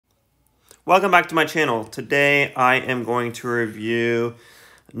Welcome back to my channel. Today I am going to review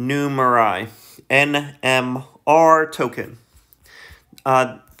Numerai, NMR token.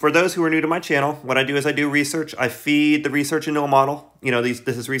 For those who are new to my channel, what I do is I do research. I feed the research into a model. This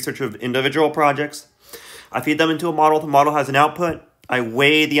is research of individual projects. I feed them into a model. The model has an output. I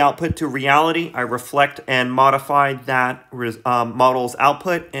weigh the output to reality. I reflect and modify that model's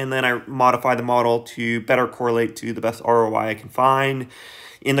output, and then I modify the model to better correlate to the best ROI I can find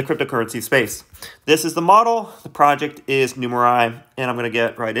in the cryptocurrency space. This is the model. The project is Numerai, and I'm going to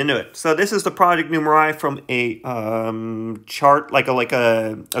get right into it. So this is the project Numerai from a chart, like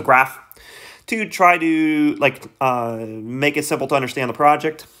a graph, to try to make it simple to understand the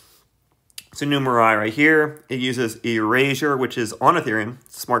project. So Numerai right here, it uses Erasure, which is on Ethereum,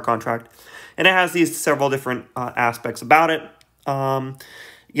 smart contract, and it has these several different aspects about it. And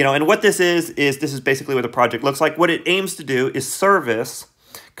what this is basically what the project looks like. What it aims to do is service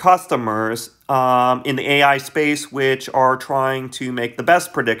customers in the AI space, which are trying to make the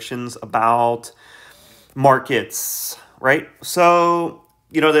best predictions about markets, right? So,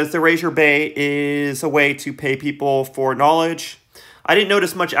 the Erasure Bay is a way to pay people for knowledge. I didn't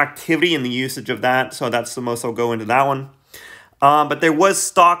notice much activity in the usage of that, so that's the most I'll go into that one. But there was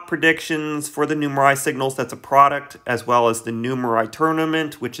stock predictions for the Numerai signals. That's a product, as well as the Numerai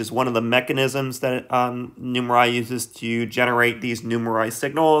tournament, which is one of the mechanisms that Numerai uses to generate these Numerai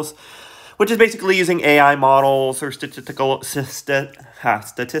signals, which is basically using AI models or statistical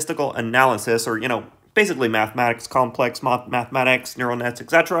analysis, or basically mathematics, complex mathematics, neural nets,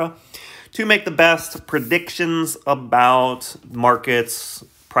 etc., to make the best predictions about markets,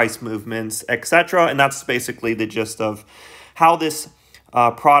 price movements, etc. And that's basically the gist of how this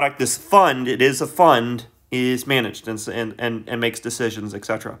product, this fund, it is a fund, is managed and makes decisions,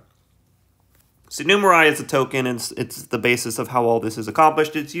 etc. So Numerai is a token, and it's the basis of how all this is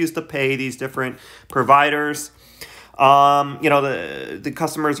accomplished. It's used to pay these different providers. The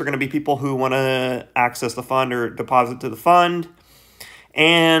customers are going to be people who want to access the fund or deposit to the fund.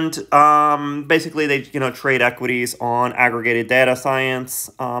 And basically they trade equities on aggregated data science.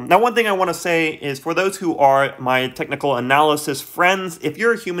 Now, one thing I want to say is, for those who are my technical analysis friends, if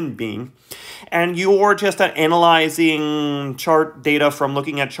you're a human being and you're just analyzing chart data from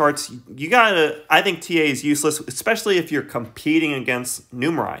looking at charts, I think TA is useless, especially if you're competing against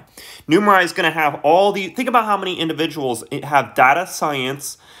Numerai. Numerai is going to have think about how many individuals have data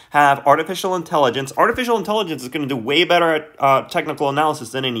science, have artificial intelligence. Artificial intelligence is going to do way better at technical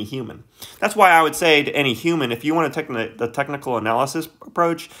analysis than any human. That's why I would say to any human, if you want to take the technical analysis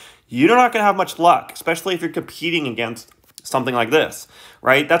approach, you're not going to have much luck, especially if you're competing against something like this,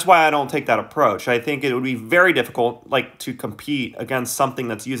 right? That's why I don't take that approach. I think it would be very difficult, to compete against something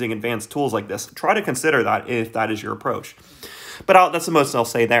that's using advanced tools like this. Try to consider that if that is your approach. But that's the most I'll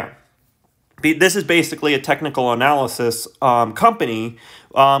say there. This is basically a technical analysis company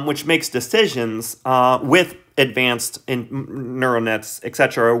which makes decisions with advanced neural nets,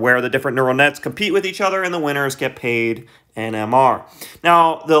 etc., where the different neural nets compete with each other and the winners get paid NMR.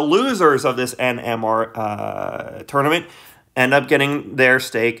 Now, the losers of this NMR tournament end up getting their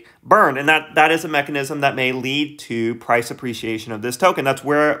stake burned, and that is a mechanism that may lead to price appreciation of this token. That's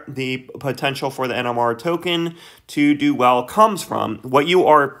where the potential for the NMR token to do well comes from. What you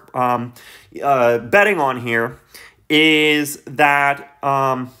are betting on here is that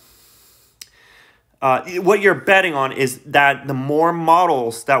what you're betting on is that the more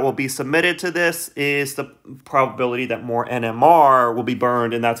models that will be submitted to this is the probability that more NMR will be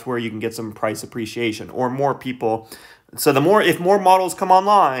burned, and that's where you can get some price appreciation, or more people. So if more models come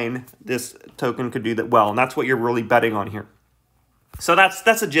online, this token could do that well, and that's what you're really betting on here. So that's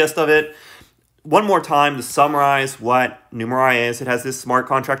the gist of it. One more time to summarize what Numerai is. It has this smart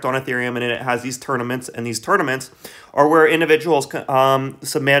contract on Ethereum, and it has these tournaments, and these tournaments are where individuals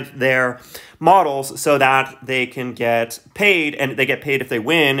submit their models so that they can get paid, and they get paid if they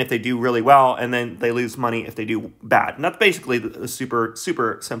win, if they do really well, and then they lose money if they do bad. And that's basically the super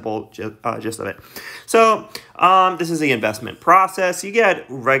simple gist of it. So this is the investment process. You get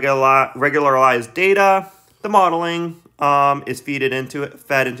regularized data, the modeling is fed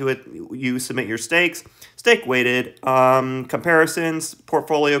into it. You submit your stakes, stake weighted comparisons,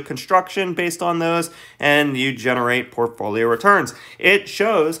 portfolio construction based on those, and you generate portfolio returns. It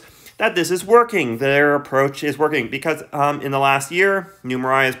shows that this is working. Their approach is working because in the last year,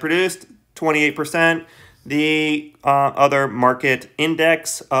 Numerai has produced 28%. The other market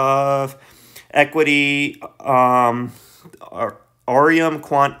index of equity, Arium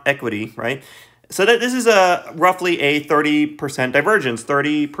Quant Equity, right? So that this is roughly a 30% divergence,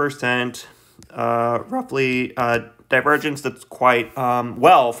 30% roughly divergence that's quite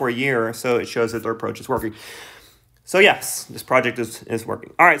well for a year. So it shows that their approach is working. So yes, this project is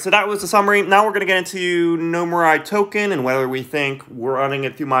working. All right, so that was the summary. Now we're going to get into Numerai token and whether we think we're running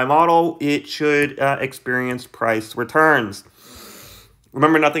it through my model, it should experience price returns.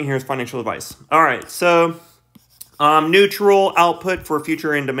 Remember, nothing here is financial advice. All right, so neutral output for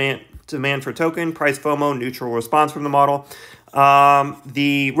future in demand for token, price FOMO, neutral response from the model.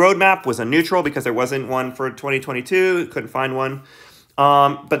 The roadmap was a neutral because there wasn't one for 2022, couldn't find one.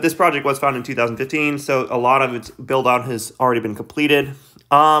 But this project was found in 2015, so a lot of its build-out has already been completed.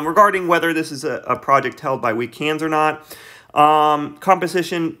 Regarding whether this is a project held by weak hands or not,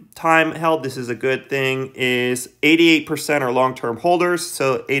 composition time held, this is a good thing, is 88% are long-term holders,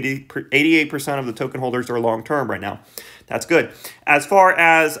 so 88% of the token holders are long-term right now. That's good. As far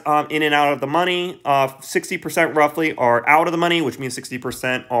as in and out of the money, 60% roughly are out of the money, which means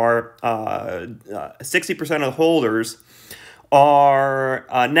 60% are 60% of the holders are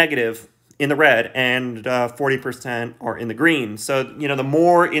negative in the red and 40% are in the green. So, you know, the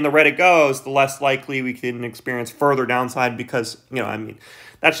more in the red it goes, the less likely we can experience further downside because, you know, I mean,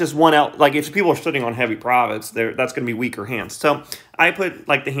 that's just one out. Like if people are sitting on heavy profits, that's going to be weaker hands. So I put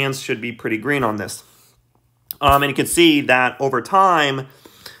like the hands should be pretty green on this. And you can see that over time,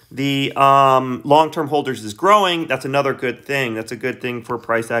 the long-term holders is growing. That's another good thing. That's a good thing for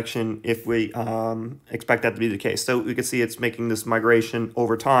price action if we expect that to be the case. So we can see it's making this migration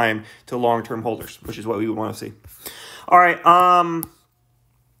over time to long-term holders, which is what we would want to see. All right.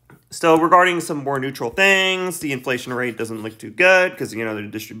 So regarding some more neutral things, the inflation rate doesn't look too good because, you know, the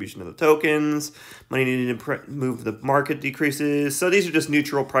distribution of the tokens, money needed to move the market decreases. So these are just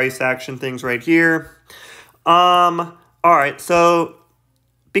neutral price action things right here. All right. So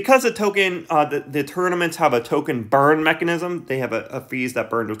because a token, the tournaments have a token burn mechanism, they have a fees that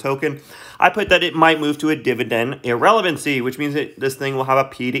burn to a token, I put that it might move to a dividend irrelevancy, which means that this thing will have a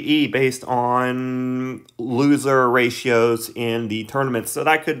P to E based on loser ratios in the tournaments. So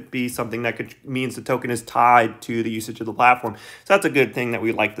that could be something that means the token is tied to the usage of the platform. So that's a good thing that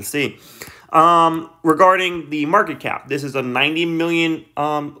we'd like to see. Regarding the market cap, this is a 90 million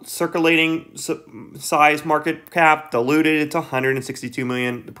circulating size market cap, diluted it's 162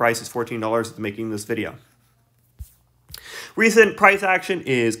 million. The price is $14 making this video. Recent price action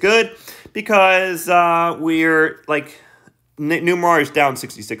is good because we're like Numerai is down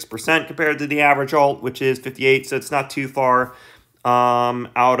 66% compared to the average alt, which is 58. So it's not too far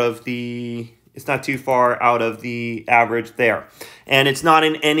out of the average there. And it's not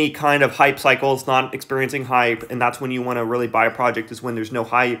in any kind of hype cycle. It's not experiencing hype. And that's when you want to really buy a project, is when there's no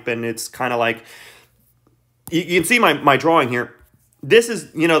hype. And it's kind of like, you can see my drawing here. This is,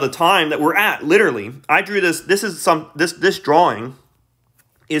 you know, the time that we're at, literally. I drew this. This drawing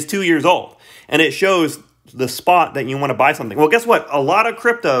is 2 years old. And it shows the spot that you want to buy something. Well, guess what? A lot of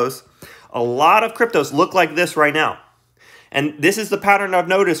cryptos look like this right now. And this is the pattern I've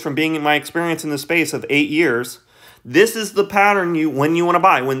noticed from being in my experience in the space of 8 years. This is the pattern when you want to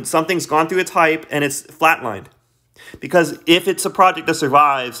buy, when something's gone through its hype and it's flatlined. Because if it's a project that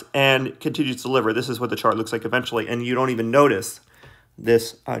survives and continues to deliver, this is what the chart looks like eventually, and you don't even notice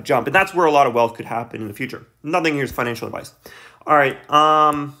this jump. And that's where a lot of wealth could happen in the future. Nothing here is financial advice. All right.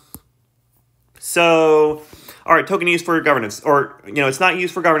 All right, token used for governance, or, you know, it's not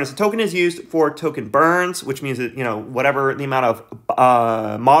used for governance. The token is used for token burns, which means that, you know, whatever the amount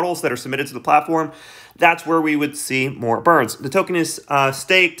of models that are submitted to the platform, that's where we would see more burns. The token is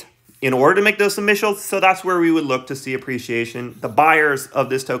staked in order to make those submissions, so that's where we would look to see appreciation. The buyers of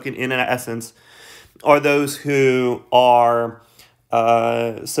this token, in essence, are those who are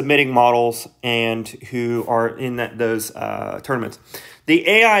submitting models and who are in those tournaments. The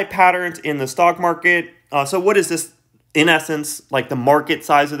AI patterns in the stock market. So what is this, in essence, like the market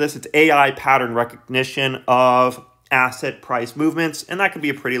size of this? It's AI pattern recognition of asset price movements, and that could be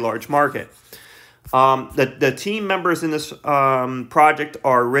a pretty large market. The team members in this project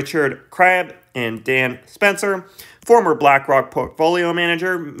are Richard Crabb and Dan Spencer, former BlackRock portfolio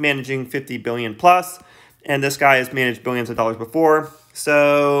manager, managing 50 billion plus, and this guy has managed billions of dollars before.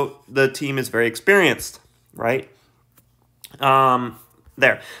 So the team is very experienced, right?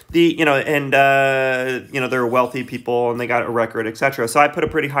 They're wealthy people and they got a record, etc. So I put a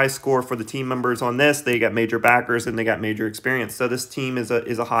pretty high score for the team members on this. They got major backers and they got major experience. So this team is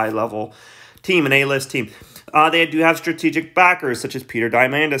a high level team, an A-list team. They do have strategic backers such as Peter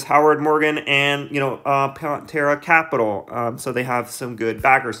Diamandis, Howard Morgan, and Pantera Capital. So they have some good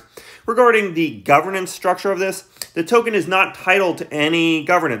backers. Regarding the governance structure of this, the token is not titled to any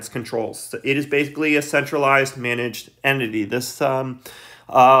governance controls. It is basically a centralized managed entity. This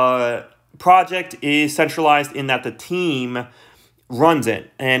project is centralized in that the team runs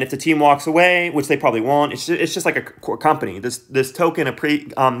it, and if the team walks away, which they probably won't, it's just like a company. This token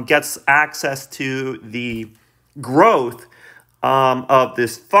gets access to the growth of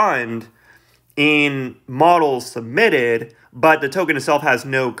this fund in models submitted, but the token itself has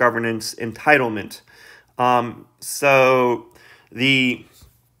no governance entitlement. So the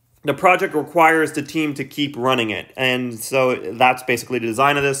project requires the team to keep running it, and so that's basically the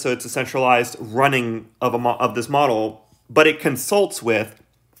design of this. So it's a centralized running of this model, but it consults with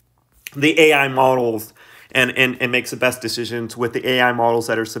the AI models and makes the best decisions with the AI models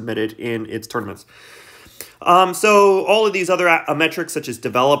that are submitted in its tournaments. So all of these other metrics, such as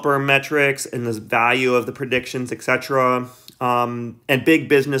developer metrics and the value of the predictions, etc., and big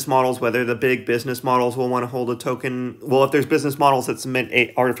business models, whether the big business models will want to hold a token. Well, if there's business models that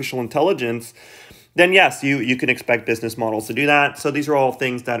submit artificial intelligence, then yes, you can expect business models to do that. So these are all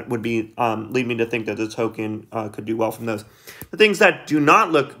things that would be lead me to think that the token could do well from those. The things that do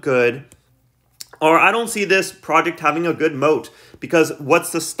not look good, or I don't see this project having a good moat, because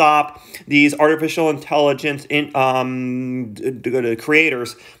what's to stop these artificial intelligence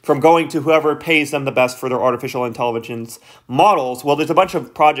creators from going to whoever pays them the best for their artificial intelligence models? Well, there's a bunch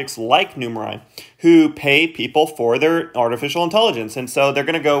of projects like Numerai who pay people for their artificial intelligence, and so they're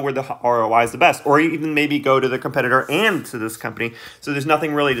going to go where the ROI is the best, or even maybe go to the competitor and to this company. So there's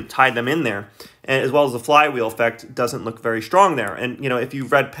nothing really to tie them in there. And as well as the flywheel effect doesn't look very strong there. And, you know, if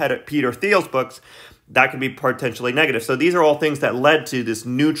you've read Peter Thiel's books, that could be potentially negative. So these are all things that led to this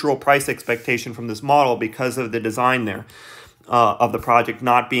neutral price expectation from this model because of the design there of the project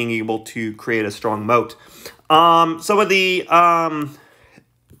not being able to create a strong moat. Some of the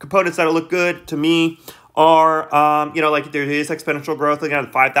components that look good to me are, you know, like there is exponential growth, looking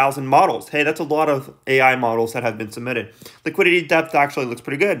at 5,000 models. Hey, that's a lot of AI models that have been submitted. Liquidity depth actually looks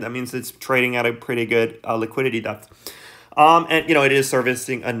pretty good. That means it's trading at a pretty good liquidity depth. And, you know, it is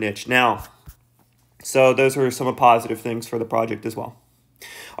servicing a niche now. So those are some positive things for the project as well.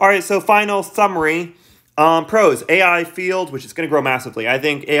 All right, so final summary. Pros, AI field, which is going to grow massively. I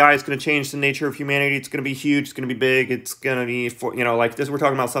think AI is going to change the nature of humanity. It's going to be huge. It's going to be big. It's going to be, you know, like this, we're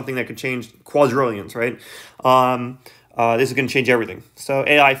talking about something that could change quadrillions, right? This is going to change everything. So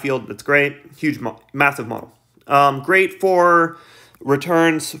AI field, that's great. Huge, massive model. Great for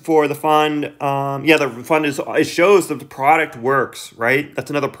returns for the fund. Yeah, the fund it shows that the product works, right?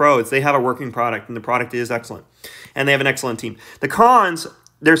 That's another pro. It's they have a working product, and the product is excellent, and they have an excellent team. The cons,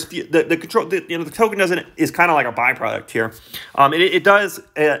 there's the token is kind of like a byproduct here. It does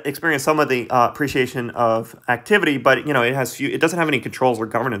experience some of the appreciation of activity, but you know it doesn't have any controls or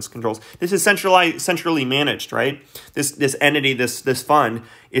governance controls. This is centrally managed, right? This entity, this fund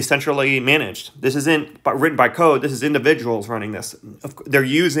is centrally managed. This isn't written by code. This is individuals running this. They're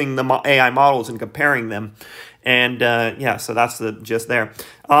using the AI models and comparing them. And yeah, so that's the gist there.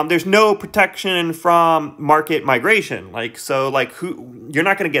 There's no protection from market migration. You're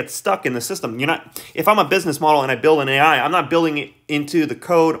not going to get stuck in the system. If I'm a business model and I build an AI, I'm not building it into the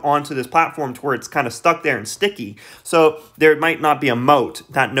code onto this platform to where it's kind of stuck there and sticky. So there might not be a moat,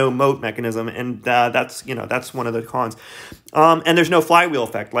 that no moat mechanism, and that's one of the cons. And there's no flywheel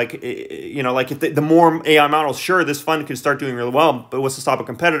effect. If the more AI models, sure, this fund could start doing really well, but what's to stop a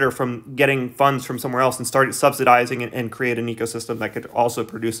competitor from getting funds from somewhere else and start subsidizing and create an ecosystem that could also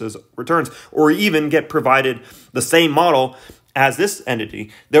produce those returns, or even get provided the same model as this entity?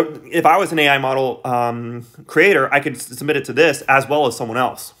 If I was an AI model creator, I could submit it to this as well as someone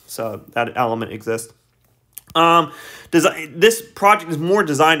else. So that element exists. This project is more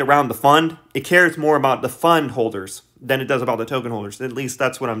designed around the fund. It cares more about the fund holders than it does about the token holders. At least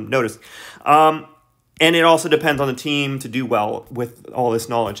that's what I've noticed. And it also depends on the team to do well with all this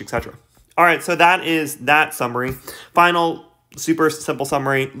knowledge, etc. All right, so that is that summary. Final super simple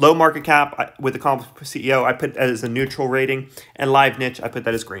summary: low market cap with the accomplished CEO, I put as a neutral rating, and live niche, I put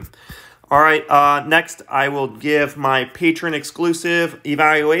that as green. All right, next I will give my patron exclusive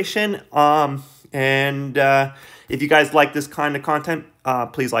evaluation. And if you guys like this kind of content,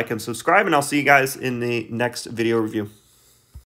 please like and subscribe, and I'll see you guys in the next video review.